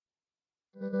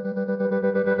Welcome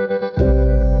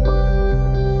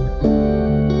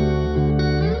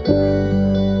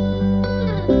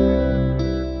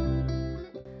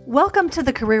to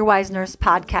the CareerWise Nurse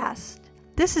Podcast.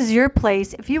 This is your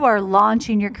place if you are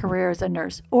launching your career as a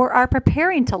nurse or are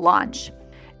preparing to launch,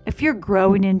 if you're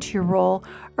growing into your role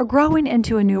or growing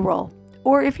into a new role,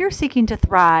 or if you're seeking to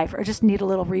thrive or just need a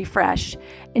little refresh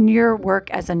in your work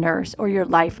as a nurse or your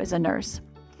life as a nurse.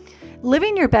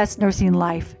 Living your best nursing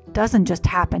life doesn't just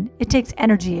happen. It takes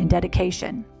energy and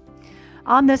dedication.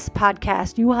 On this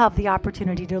podcast, you will have the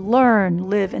opportunity to learn,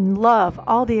 live, and love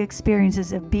all the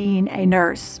experiences of being a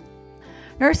nurse.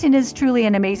 Nursing is truly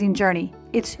an amazing journey.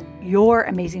 It's your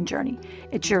amazing journey.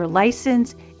 It's your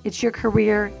license, it's your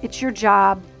career, it's your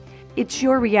job, it's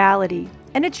your reality,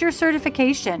 and it's your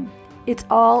certification. It's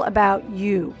all about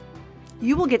you.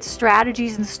 You will get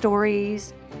strategies and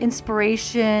stories,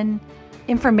 inspiration,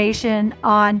 information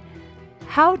on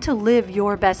how to live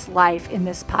your best life in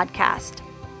this podcast.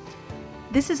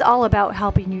 This is all about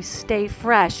helping you stay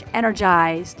fresh,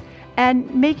 energized,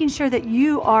 and making sure that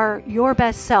you are your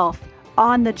best self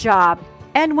on the job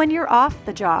and when you're off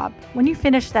the job, when you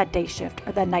finish that day shift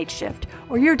or that night shift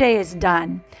or your day is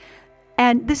done.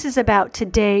 And this is about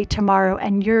today, tomorrow,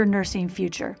 and your nursing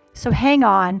future. So hang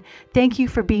on. Thank you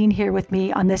for being here with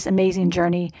me on this amazing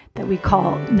journey that we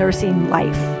call nursing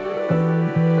life.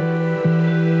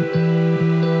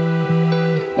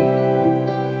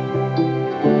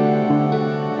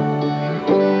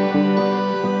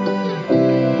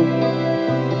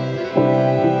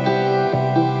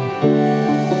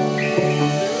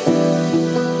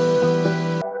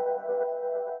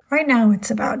 Right now it's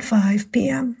about 5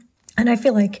 p.m. and I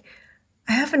feel like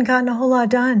I haven't gotten a whole lot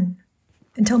done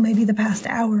until maybe the past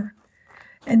hour.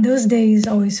 And those days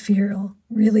always feel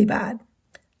really bad.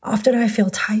 Often I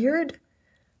feel tired,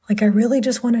 like I really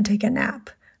just want to take a nap,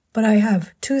 but I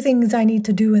have 2 things I need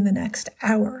to do in the next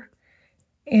hour.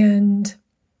 And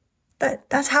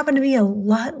that's happened to me a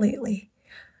lot lately.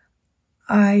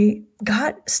 I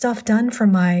got stuff done for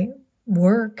my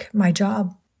work, my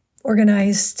job,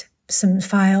 organized some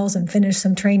files and finished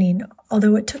some training,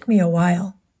 although it took me a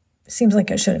while. It seems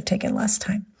like it should have taken less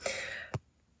time.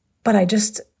 But I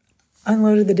just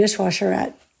unloaded the dishwasher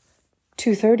at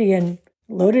 2:30 and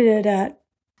loaded it at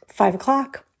 5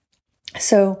 o'clock.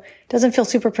 So it doesn't feel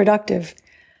super productive.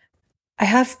 I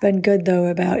have been good, though,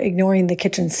 about ignoring the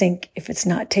kitchen sink if it's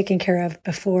not taken care of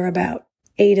before about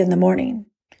 8 in the morning.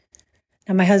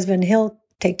 Now, my husband, he'll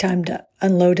take time to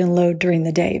unload and load during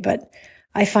the day, but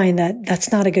I find that that's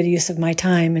not a good use of my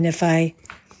time. And if I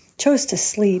chose to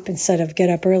sleep instead of get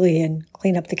up early and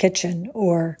clean up the kitchen,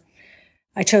 or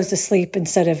I chose to sleep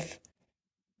instead of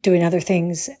doing other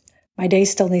things, my day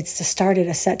still needs to start at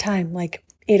a set time, like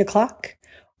 8 o'clock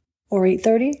or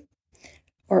 8:30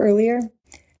 or earlier.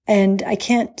 And I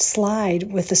can't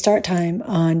slide with the start time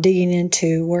on digging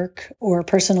into work or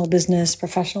personal business,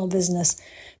 professional business,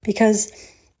 because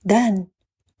then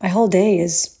my whole day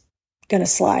is going to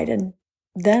slide. And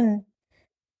then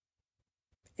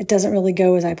it doesn't really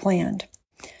go as I planned.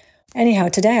 Anyhow,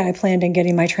 today I planned on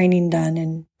getting my training done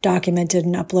and documented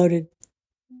and uploading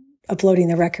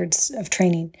the records of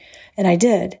training. And I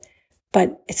did,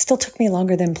 but it still took me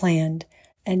longer than planned.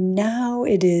 And now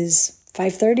it is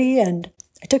 5:30 and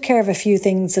I took care of a few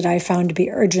things that I found to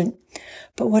be urgent.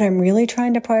 But what I'm really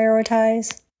trying to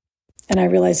prioritize, and I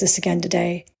realized this again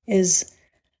today, is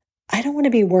I don't want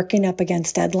to be working up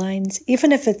against deadlines,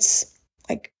 even if it's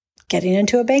like getting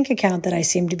into a bank account that I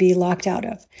seem to be locked out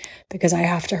of because I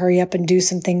have to hurry up and do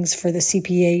some things for the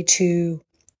CPA to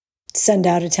send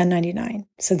out a 1099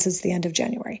 since it's the end of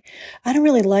January. I don't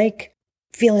really like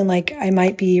feeling like I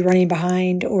might be running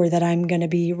behind or that I'm going to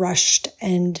be rushed,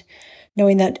 and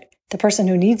knowing that the person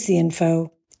who needs the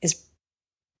info is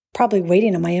probably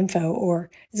waiting on my info or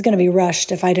is going to be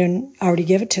rushed if I don't already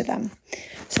give it to them.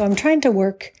 So I'm trying to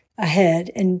work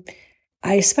ahead, and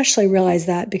I especially realize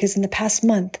that because in the past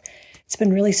month, it's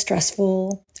been really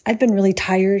stressful. I've been really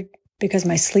tired because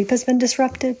my sleep has been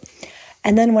disrupted.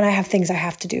 And then when I have things I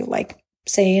have to do, like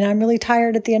saying I'm really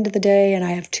tired at the end of the day and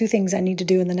I have 2 things I need to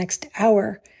do in the next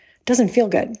hour, it doesn't feel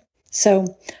good. So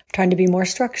I'm trying to be more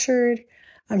structured.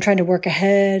 I'm trying to work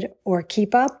ahead or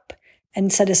keep up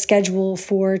and set a schedule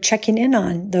for checking in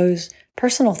on those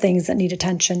personal things that need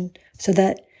attention so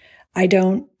that I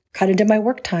don't cut into my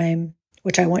work time,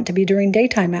 which I want to be during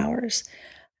daytime hours,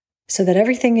 so that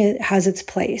everything has its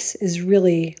place is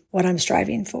really what I'm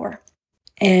striving for.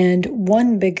 And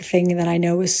one big thing that I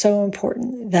know is so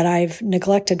important that I've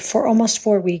neglected for almost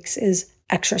 4 weeks is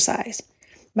exercise.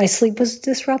 My sleep was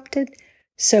disrupted,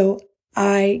 so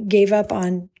I gave up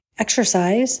on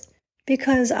exercise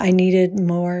because I needed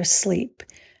more sleep.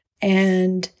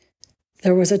 And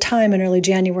there was a time in early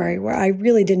January where I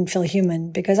really didn't feel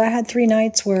human because I had 3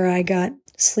 nights where I got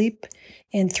sleep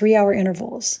in 3-hour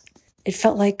intervals. It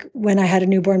felt like when I had a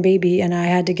newborn baby and I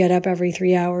had to get up every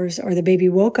 3 hours, or the baby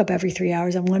woke up every 3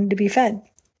 hours and wanted to be fed.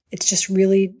 It's just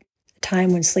really a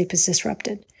time when sleep is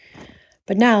disrupted.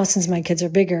 But now, since my kids are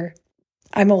bigger,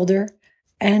 I'm older,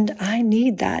 and I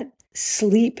need that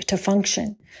sleep to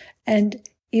function. And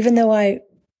even though I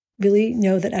really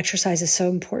know that exercise is so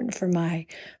important for my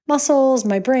muscles,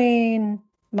 my brain,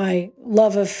 my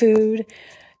love of food,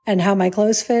 and how my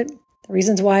clothes fit, the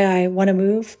reasons why I want to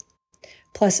move,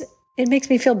 plus it makes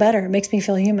me feel better. It makes me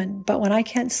feel human. But when I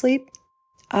can't sleep,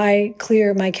 I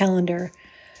clear my calendar,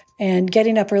 and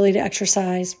getting up early to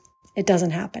exercise, it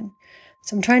doesn't happen.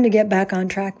 So I'm trying to get back on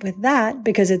track with that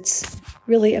because it's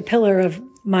really a pillar of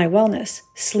my wellness: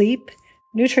 sleep,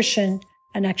 nutrition,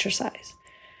 and exercise.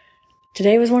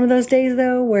 Today was one of those days,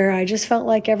 though, where I just felt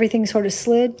like everything sort of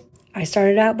slid. I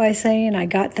started out by saying I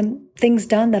got things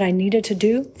done that I needed to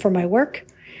do for my work.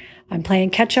 I'm playing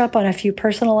catch up on a few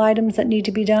personal items that need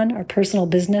to be done, or personal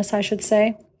business, I should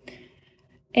say.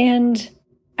 And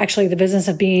actually, the business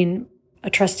of being a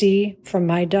trustee from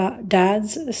my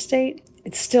dad's estate,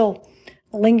 it's still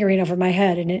lingering over my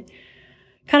head, and it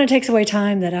kind of takes away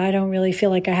time that I don't really feel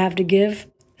like I have to give,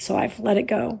 so I've let it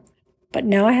go. But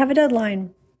now I have a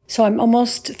deadline. So I'm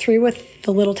almost through with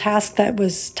the little task that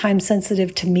was time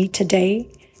sensitive to me today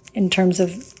in terms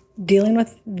of dealing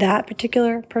with that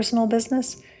particular personal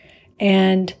business.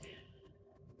 And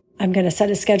I'm going to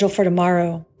set a schedule for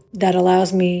tomorrow that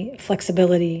allows me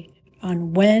flexibility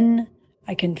on when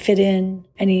I can fit in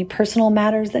any personal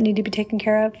matters that need to be taken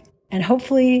care of, and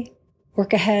hopefully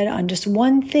work ahead on just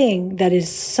one thing that is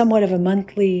somewhat of a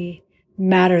monthly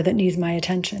matter that needs my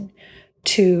attention.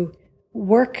 To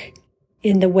work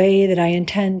in the way that I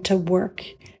intend to work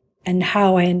and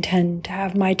how I intend to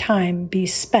have my time be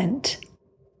spent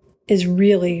is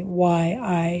really why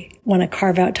I want to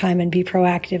carve out time and be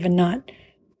proactive and not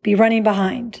be running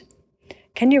behind.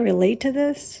 Can you relate to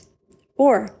this?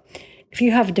 Or if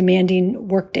you have demanding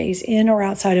work days in or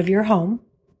outside of your home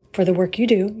for the work you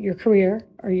do, your career,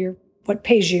 or what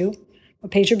pays you,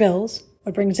 what pays your bills,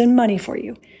 what brings in money for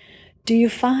you, do you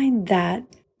find that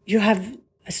you have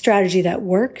a strategy that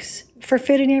works for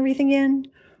fitting everything in?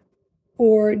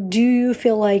 Or do you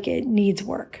feel like it needs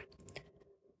work?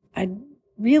 I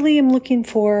really am looking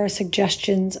for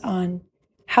suggestions on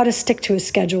how to stick to a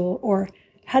schedule or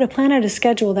how to plan out a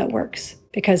schedule that works,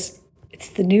 because it's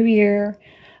the new year.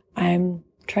 I'm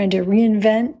trying to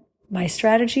reinvent my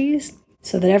strategies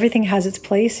so that everything has its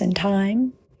place and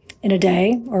time in a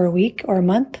day or a week or a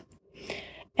month.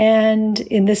 And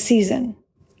in this season,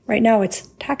 right now it's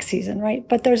tax season, right?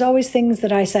 But there's always things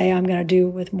that I say I'm going to do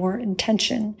with more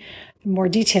intention, more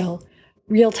detail,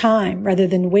 real time, rather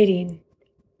than waiting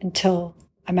until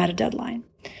I'm at a deadline.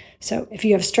 So if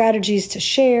you have strategies to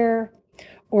share,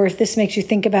 or if this makes you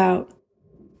think about,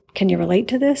 can you relate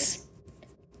to this?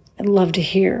 I'd love to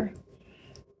hear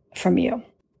from you.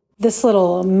 This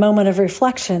little moment of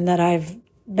reflection that I've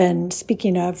been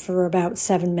speaking of for about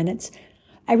 7 minutes,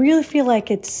 I really feel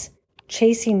like it's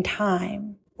chasing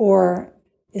time, or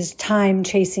is time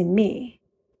chasing me?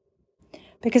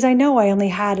 Because I know I only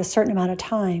had a certain amount of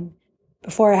time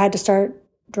before I had to start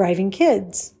driving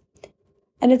kids.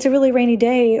 And it's a really rainy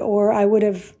day, or I would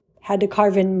have had to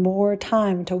carve in more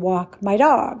time to walk my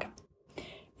dog.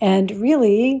 And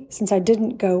really, since I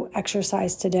didn't go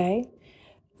exercise today,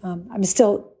 I'm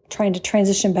still trying to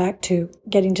transition back to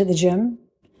getting to the gym.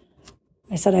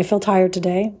 I said I feel tired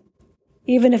today.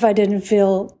 Even if I didn't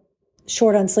feel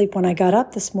short on sleep when I got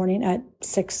up this morning at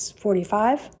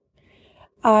 6:45,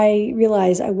 I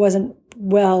realized I wasn't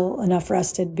well enough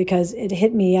rested because it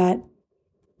hit me at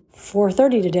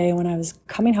 4:30 today when I was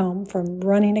coming home from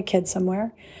running a kid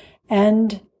somewhere.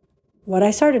 And what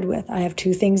I started with, I have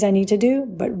 2 things I need to do,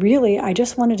 but really I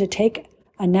just wanted to take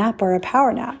a nap or a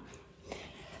power nap.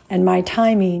 And my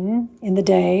timing in the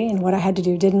day and what I had to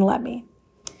do didn't let me.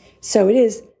 So it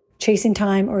is chasing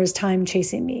time, or is time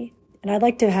chasing me? And I'd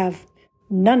like to have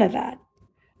none of that.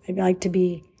 I'd like to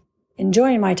be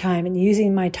enjoying my time and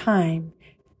using my time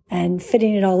and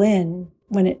fitting it all in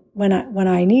when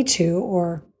I need to,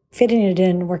 or fitting it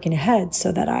in, working ahead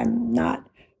so that I'm not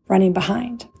running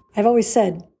behind. I've always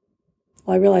said,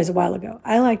 well, I realized a while ago,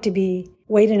 I like to be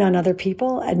waiting on other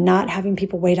people and not having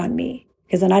people wait on me,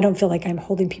 because then I don't feel like I'm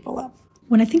holding people up.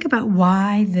 When I think about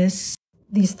why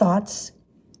these thoughts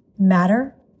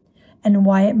matter and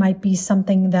why it might be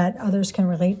something that others can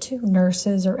relate to,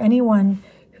 nurses or anyone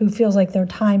who feels like their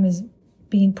time is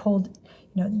being pulled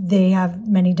they have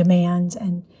many demands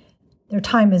and their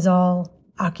time is all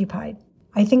occupied.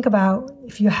 I think about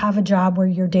if you have a job where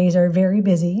your days are very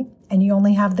busy and you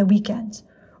only have the weekends,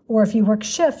 or if you work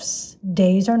shifts,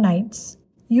 days or nights,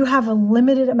 you have a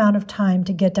limited amount of time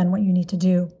to get done what you need to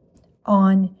do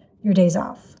on your days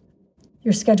off.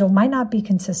 Your schedule might not be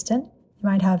consistent. You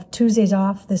might have Tuesdays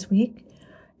off this week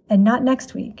and not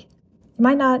next week. You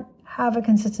might not have a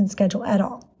consistent schedule at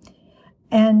all.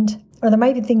 Or there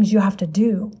might be things you have to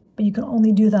do, but you can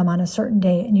only do them on a certain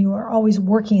day and you are always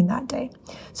working that day.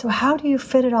 So how do you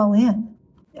fit it all in?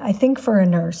 I think for a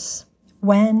nurse,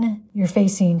 when you're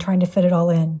trying to fit it all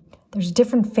in, there's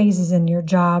different phases in your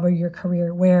job or your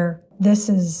career where this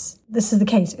is the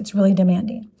case. It's really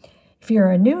demanding. If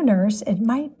you're a new nurse, it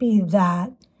might be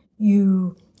that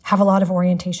you have a lot of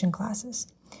orientation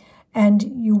classes and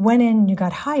you went in, you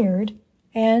got hired,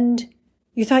 and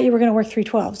you thought you were going to work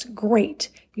 3/12s. Great.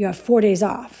 You have 4 days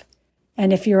off.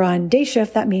 And if you're on day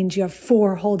shift, that means you have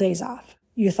 4 whole days off,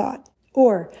 you thought.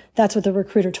 Or that's what the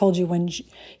recruiter told you when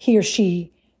he or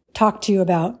she talked to you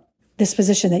about this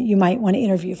position that you might want to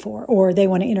interview for, or they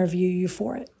want to interview you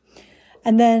for it.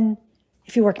 And then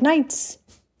if you work nights,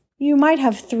 you might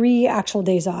have 3 actual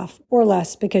days off or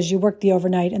less because you work the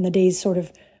overnight and the days sort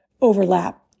of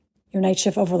overlap. Your night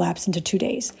shift overlaps into 2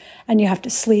 days and you have to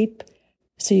sleep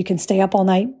so you can stay up all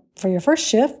night for your first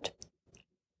shift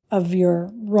of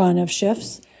your run of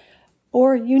shifts,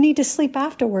 or you need to sleep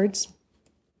afterwards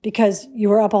because you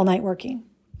were up all night working.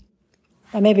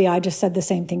 And maybe I just said the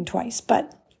same thing twice,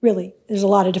 but really, there's a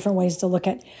lot of different ways to look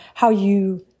at how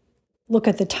you look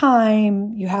at the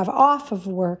time you have off of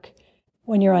work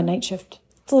when you're on night shift.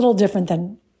 It's a little different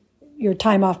than your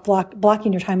time off,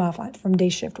 blocking your time off from day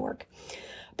shift work.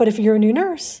 But if you're a new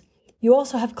nurse, you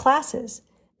also have classes.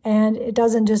 And it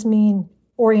doesn't just mean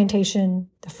orientation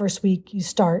the first week you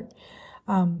start,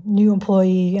 new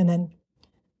employee, and then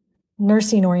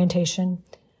nursing orientation.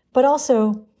 But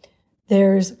also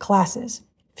there's classes.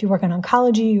 If you work in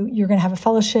oncology, you're going to have a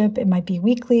fellowship. It might be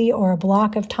weekly or a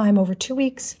block of time over 2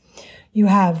 weeks. You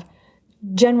have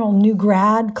general new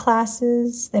grad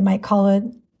classes. They might call it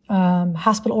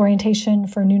hospital orientation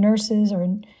for new nurses, or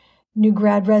new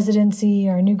grad residency,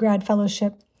 or new grad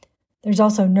fellowship. There's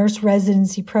also nurse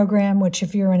residency program, which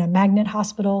if you're in a magnet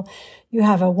hospital, you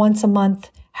have a once a month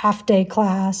half-day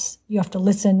class. You have to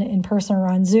listen in person or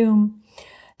on Zoom.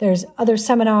 There's other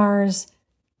seminars.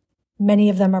 Many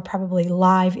of them are probably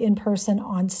live in person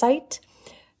on site.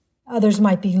 Others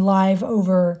might be live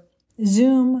over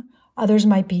Zoom. Others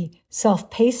might be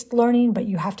self-paced learning, but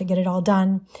you have to get it all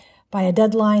done by a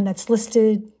deadline that's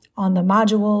listed on the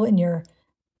module in your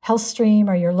HealthStream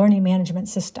or your learning management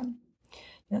system.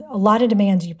 A lot of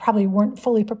demands you probably weren't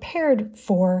fully prepared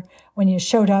for when you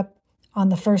showed up on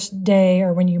the first day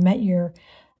or when you met your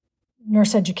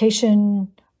nurse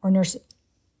education or nurse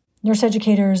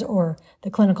educators or the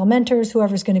clinical mentors,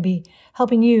 whoever's going to be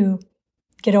helping you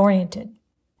get oriented.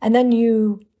 And then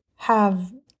you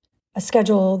have a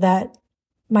schedule that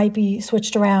might be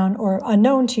switched around or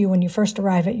unknown to you when you first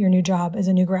arrive at your new job as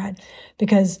a new grad,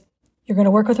 because you're going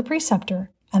to work with a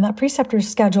preceptor and that preceptor's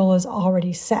schedule is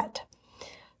already set.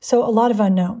 So a lot of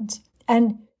unknowns.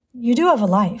 And you do have a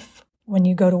life when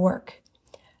you go to work.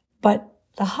 But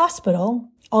the hospital,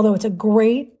 although it's a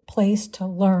great place to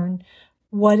learn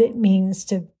what it means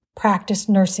to practice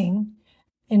nursing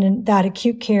in that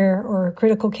acute care or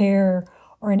critical care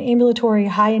or an ambulatory,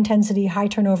 high-intensity,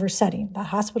 high-turnover setting, the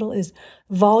hospital is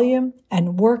volume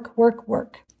and work.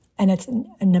 And it's an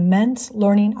immense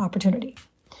learning opportunity.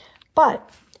 But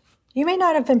you may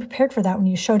not have been prepared for that when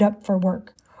you showed up for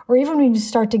work, or even when you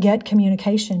start to get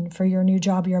communication for your new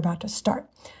job you're about to start.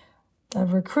 The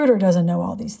recruiter doesn't know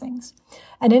all these things.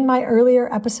 And in my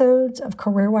earlier episodes of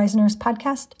CareerWise Nurse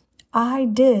podcast, I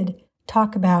did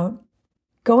talk about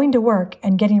going to work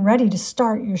and getting ready to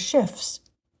start your shifts,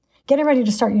 getting ready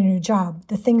to start your new job,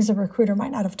 the things the recruiter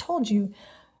might not have told you,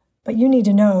 but you need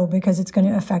to know because it's going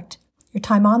to affect your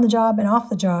time on the job and off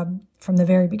the job from the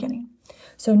very beginning.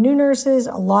 So new nurses,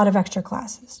 a lot of extra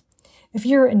classes. If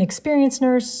you're an experienced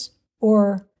nurse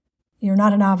or you're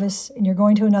not a novice and you're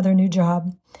going to another new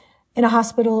job in a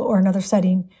hospital or another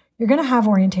setting, you're going to have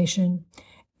orientation.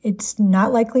 It's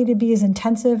not likely to be as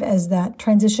intensive as that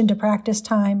transition to practice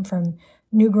time from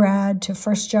new grad to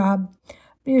first job,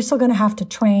 but you're still going to have to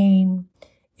train.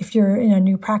 If you're in a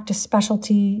new practice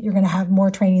specialty, you're going to have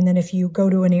more training than if you go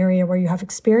to an area where you have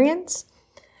experience.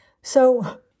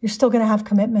 So you're still going to have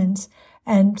commitments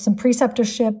and some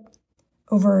preceptorship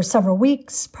over several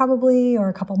weeks, probably, or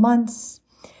a couple months,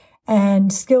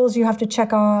 and skills you have to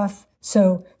check off.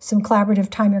 So some collaborative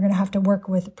time you're going to have to work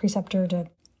with a preceptor to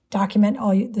document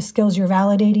all the skills you're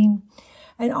validating,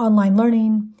 and online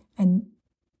learning, and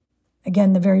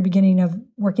again, the very beginning of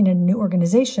working in a new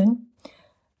organization,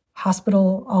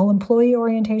 hospital all-employee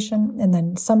orientation, and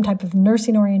then some type of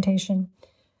nursing orientation,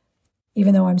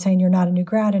 even though I'm saying you're not a new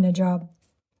grad in a job,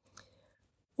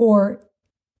 or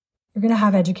you're going to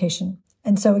have education.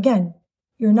 And so again,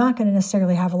 you're not going to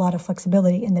necessarily have a lot of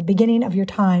flexibility in the beginning of your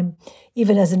time,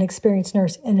 even as an experienced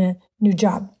nurse in a new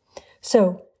job.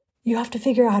 So you have to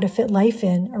figure out how to fit life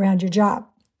in around your job.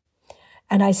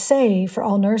 And I say for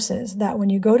all nurses that when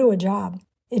you go to a job,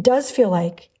 it does feel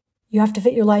like you have to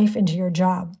fit your life into your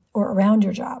job or around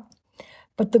your job.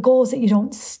 But the goal is that you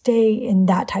don't stay in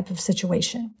that type of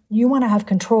situation. You want to have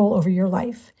control over your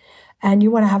life, and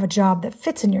you want to have a job that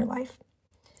fits in your life.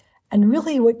 And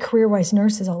really what CareerWise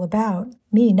Nurse is all about,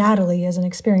 me, Natalie, as an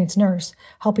experienced nurse,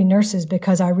 helping nurses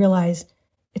because I realize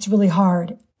it's really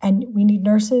hard and we need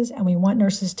nurses and we want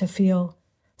nurses to feel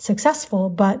successful.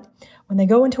 But when they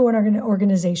go into an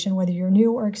organization, whether you're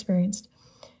new or experienced,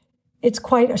 it's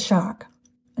quite a shock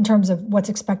in terms of what's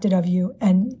expected of you.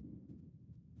 And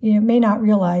you may not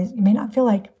feel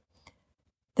like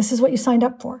this is what you signed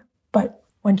up for. But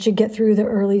once you get through the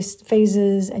early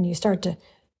phases and you start to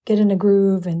get in a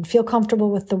groove and feel comfortable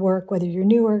with the work, whether you're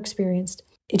new or experienced,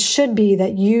 it should be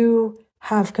that you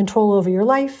have control over your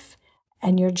life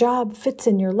and your job fits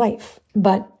in your life.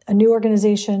 But a new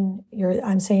organization,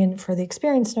 I'm saying for the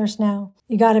experienced nurse now,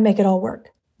 you got to make it all work.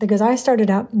 Because I started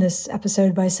out in this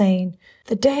episode by saying,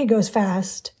 the day goes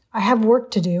fast. I have work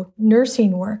to do,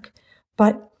 nursing work,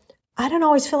 but I don't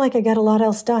always feel like I get a lot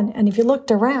else done. And if you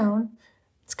looked around,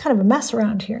 it's kind of a mess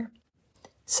around here.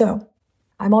 So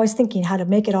I'm always thinking how to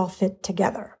make it all fit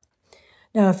together.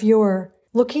 Now, if you're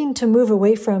looking to move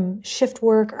away from shift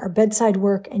work or bedside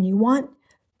work and you want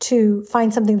to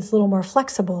find something that's a little more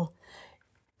flexible,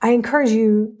 I encourage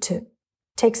you to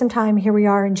take some time, here we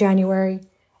are in January,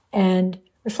 and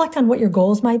reflect on what your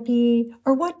goals might be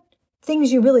or what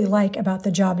things you really like about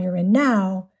the job you're in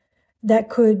now that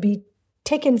could be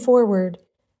taken forward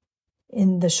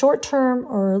in the short term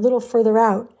or a little further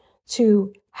out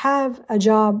to have a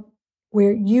job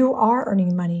where you are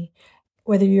earning money,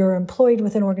 whether you're employed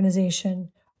with an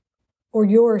organization or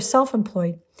you're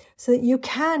self-employed, so that you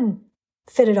can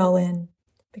fit it all in.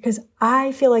 Because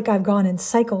I feel like I've gone in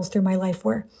cycles through my life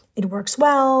where it works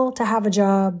well to have a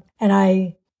job, and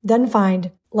I then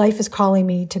find life is calling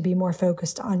me to be more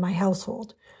focused on my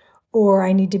household, or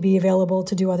I need to be available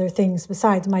to do other things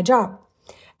besides my job.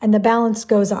 And the balance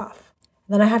goes off.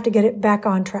 Then I have to get it back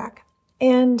on track.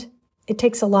 And it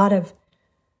takes a lot of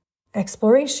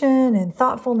exploration and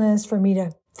thoughtfulness for me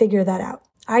to figure that out.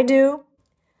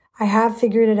 I have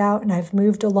figured it out, and I've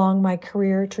moved along my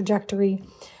career trajectory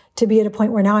to be at a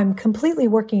point where now I'm completely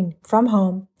working from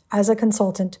home as a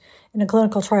consultant in a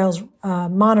clinical trials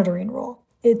monitoring role.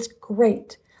 It's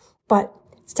great, but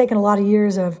it's taken a lot of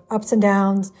years of ups and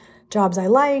downs, jobs I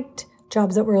liked,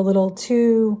 jobs that were a little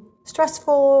too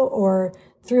stressful or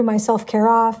threw my self-care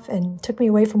off and took me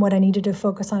away from what I needed to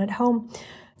focus on at home,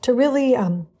 to really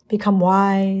become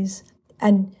wise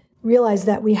and realize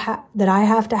that I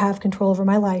have to have control over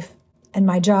my life, and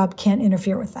my job can't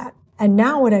interfere with that. And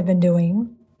now what I've been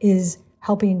doing is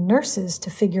helping nurses to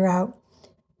figure out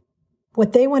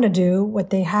what they want to do, what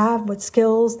they have, what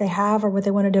skills they have, or what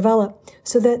they want to develop,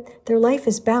 so that their life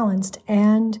is balanced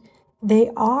and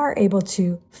they are able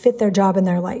to fit their job in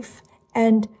their life,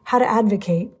 and how to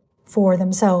advocate for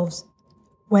themselves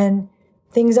when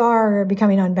things are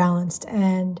becoming unbalanced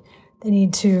and they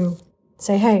need to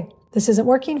say, hey, this isn't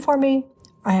working for me.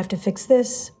 I have to fix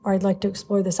this, or I'd like to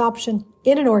explore this option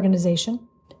in an organization.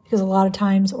 Because a lot of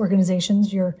times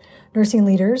organizations, your nursing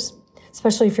leaders,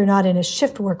 especially if you're not in a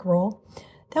shift work role,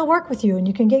 they'll work with you and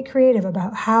you can get creative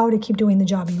about how to keep doing the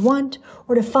job you want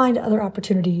or to find other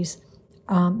opportunities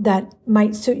that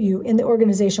might suit you in the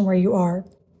organization where you are,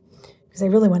 because they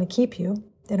really want to keep you.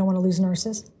 They don't want to lose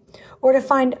nurses. Or to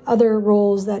find other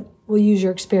roles that will use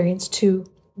your experience to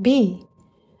be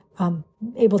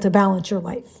able to balance your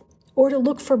life, or to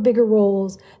look for bigger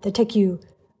roles that take you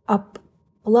up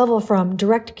a level from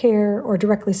direct care or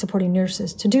directly supporting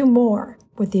nurses to do more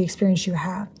with the experience you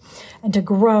have and to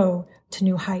grow to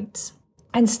new heights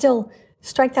and still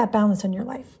strike that balance in your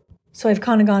life. So I've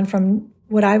kind of gone from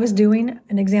what I was doing,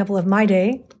 an example of my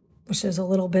day, which is a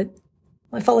little bit,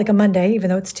 I felt like a Monday, even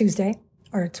though it's Tuesday,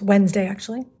 or it's Wednesday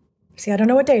actually. See, I don't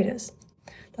know what day it is.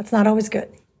 That's not always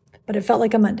good, but it felt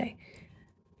like a Monday.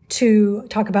 To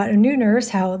talk about a new nurse,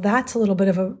 how that's a little bit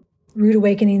of a rude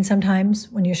awakening sometimes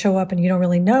when you show up and you don't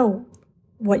really know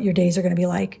what your days are going to be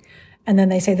like. And then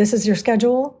they say, this is your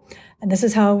schedule, and this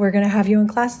is how we're going to have you in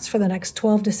classes for the next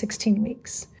 12 to 16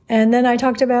 weeks. And then I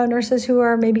talked about nurses who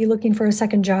are maybe looking for a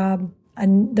second job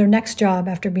and their next job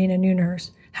after being a new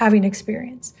nurse, having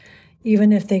experience,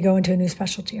 even if they go into a new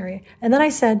specialty area. And then I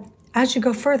said, as you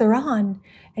go further on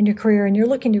in your career and you're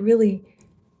looking to really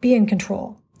be in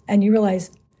control and you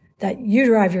realize that you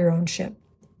drive your own ship,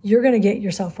 you're going to get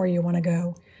yourself where you want to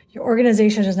go. Your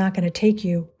organization is not going to take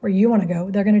you where you want to go.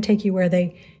 They're going to take you where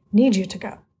they need you to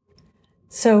go.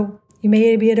 So you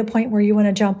may be at a point where you want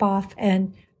to jump off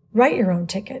and write your own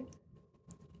ticket.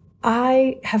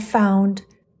 I have found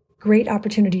great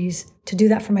opportunities to do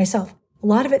that for myself. A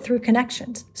lot of it through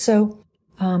connections. So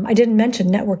I didn't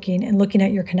mention networking and looking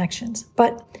at your connections,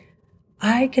 but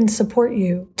I can support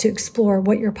you to explore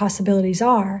what your possibilities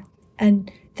are and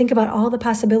think about all the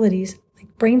possibilities,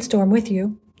 like brainstorm with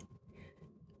you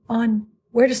on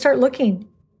where to start looking,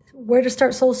 where to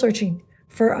start soul searching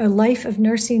for a life of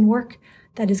nursing work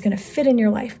that is going to fit in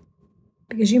your life.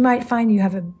 Because you might find you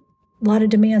have a lot of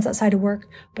demands outside of work,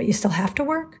 but you still have to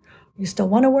work, you still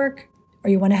want to work,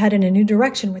 or you want to head in a new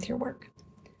direction with your work.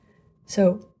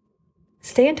 So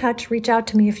stay in touch, reach out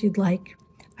to me if you'd like.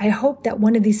 I hope that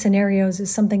one of these scenarios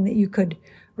is something that you could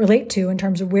relate to in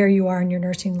terms of where you are in your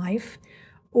nursing life,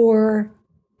 or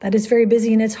that it's very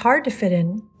busy and it's hard to fit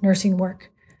in nursing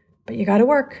work, but you got to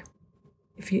work.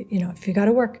 If you got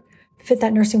to work, fit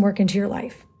that nursing work into your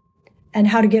life, and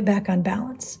how to get back on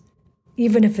balance,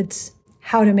 even if it's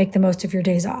how to make the most of your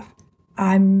days off.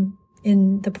 I'm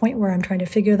in the point where I'm trying to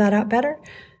figure that out better,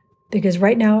 because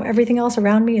right now everything else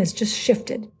around me has just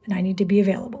shifted and I need to be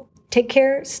available. Take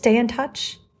care, stay in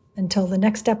touch. Until the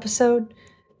next episode,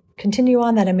 continue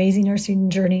on that amazing nursing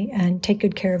journey and take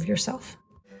good care of yourself.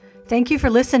 Thank you for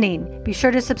listening. Be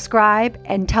sure to subscribe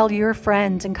and tell your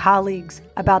friends and colleagues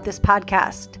about this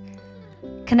podcast.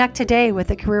 Connect today with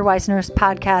the CareerWise Nurse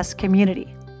podcast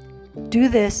community. Do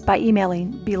this by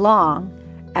emailing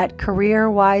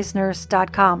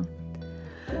belong@careerwisenurse.com.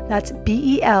 That's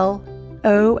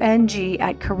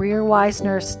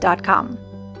BELONG@careerwisenurse.com.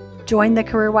 Join the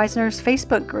CareerWise Nurse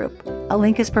Facebook group. A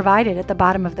link is provided at the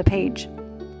bottom of the page.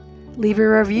 Leave a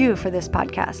review for this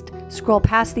podcast. Scroll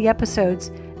past the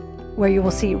episodes where you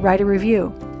will see write a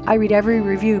review. I read every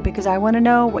review because I want to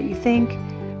know what you think,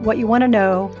 what you want to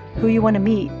know, who you want to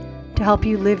meet to help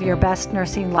you live your best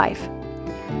nursing life.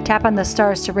 Tap on the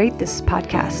stars to rate this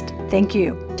podcast. Thank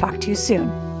you. Talk to you soon.